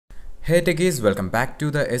Hey techies, welcome back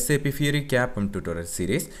to the SAP Fiori CAPM tutorial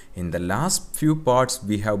series. In the last few parts,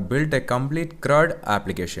 we have built a complete CRUD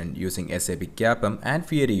application using SAP CAPM and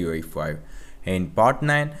Fiori UI5. In part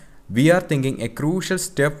 9, we are thinking a crucial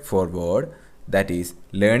step forward, that is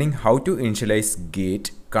learning how to initialize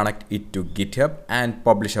Git, connect it to GitHub and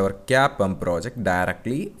publish our CAPM project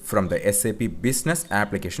directly from the SAP Business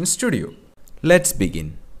Application Studio. Let's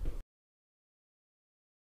begin.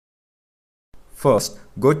 First,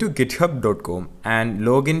 go to github.com and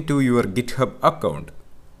log in to your GitHub account.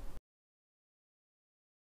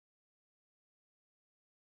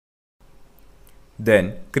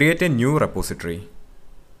 Then, create a new repository.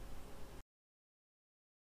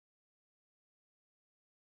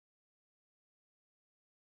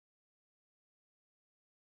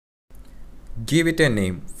 Give it a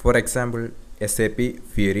name, for example, SAP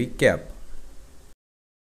Fiori CAP.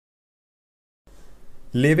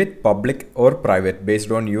 Leave it public or private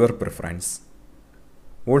based on your preference.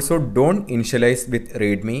 Also, don't initialize with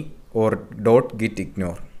readme or .git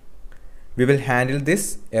ignore. We will handle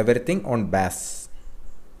this everything on BAS.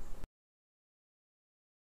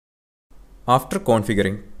 After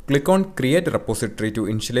configuring, click on Create Repository to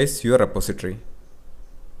initialize your repository.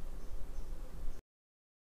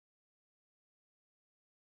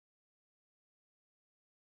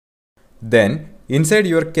 Then, inside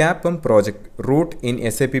your CAPM project root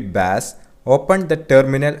in SAP BAS, open the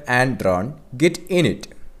terminal and run git init.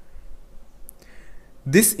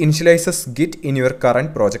 This initializes Git in your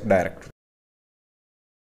current project directory.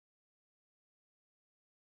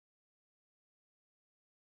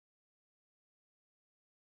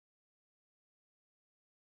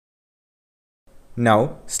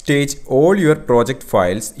 Now, stage all your project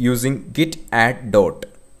files using git add dot.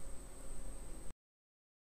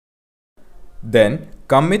 Then,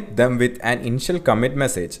 commit them with an initial commit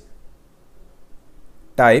message.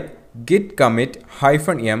 Type git commit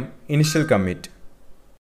 -m initial commit.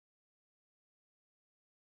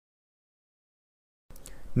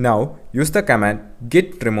 Now, use the command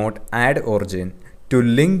git remote add origin to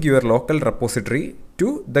link your local repository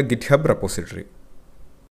to the GitHub repository.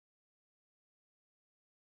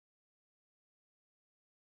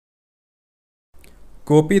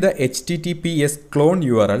 Copy the HTTPS clone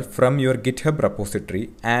URL from your GitHub repository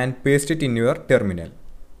and paste it in your terminal.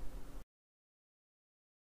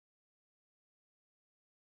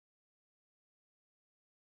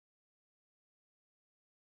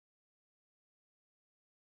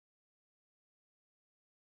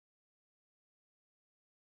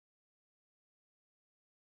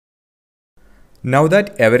 Now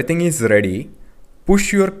that everything is ready,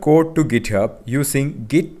 push your code to GitHub using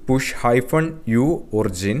git push -u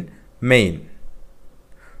origin main.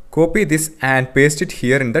 Copy this and paste it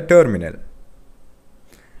here in the terminal.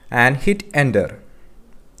 And hit enter.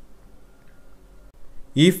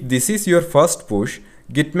 If this is your first push,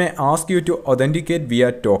 Git may ask you to authenticate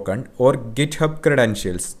via token or GitHub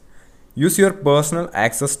credentials. Use your personal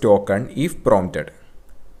access token if prompted.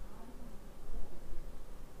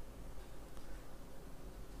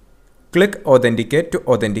 Click Authenticate to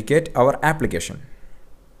authenticate our application.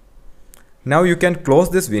 Now you can close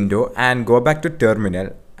this window and go back to terminal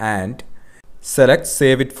and select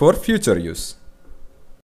Save it for future use.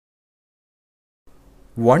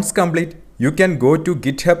 Once complete, you can go to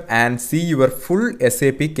GitHub and see your full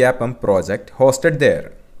SAP CAPM project hosted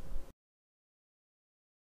there.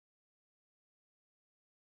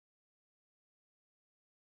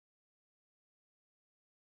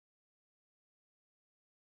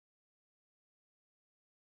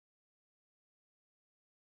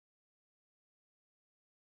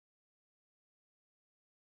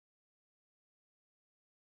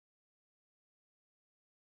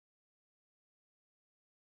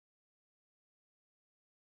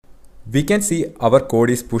 We can see our code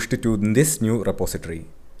is pushed to this new repository.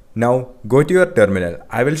 Now go to your terminal.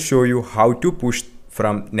 I will show you how to push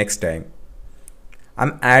from next time.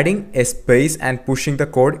 I'm adding a space and pushing the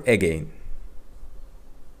code again.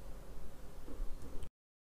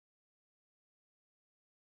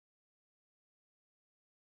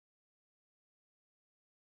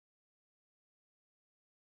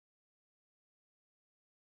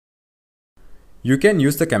 You can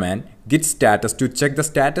use the command git status to check the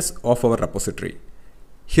status of our repository.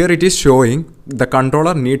 Here it is showing the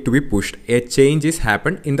controller need to be pushed. A change is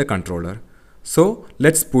happened in the controller. So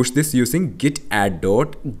let's push this using git add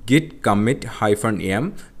dot git commit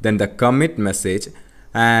 -m, then the commit message,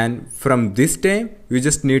 and from this time you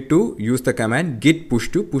just need to use the command git push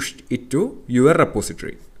to push it to your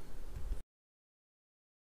repository.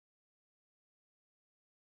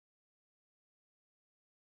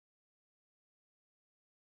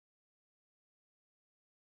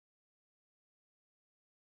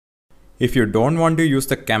 If you don't want to use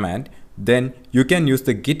the command, then you can use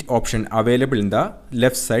the Git option available in the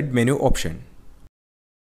left side menu option.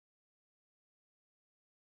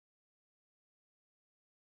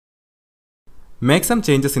 Make some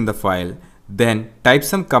changes in the file, then type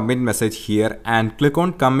some commit message here and click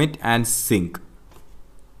on commit and sync.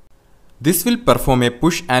 This will perform a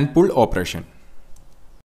push and pull operation.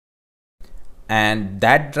 And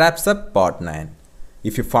that wraps up part 9.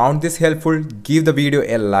 If you found this helpful, give the video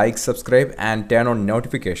a like, subscribe and turn on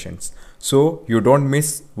notifications so you don't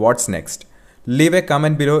miss what's next. Leave a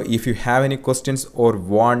comment below if you have any questions or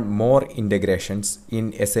want more integrations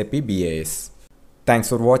in SAP BAS. Thanks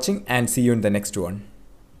for watching and see you in the next one.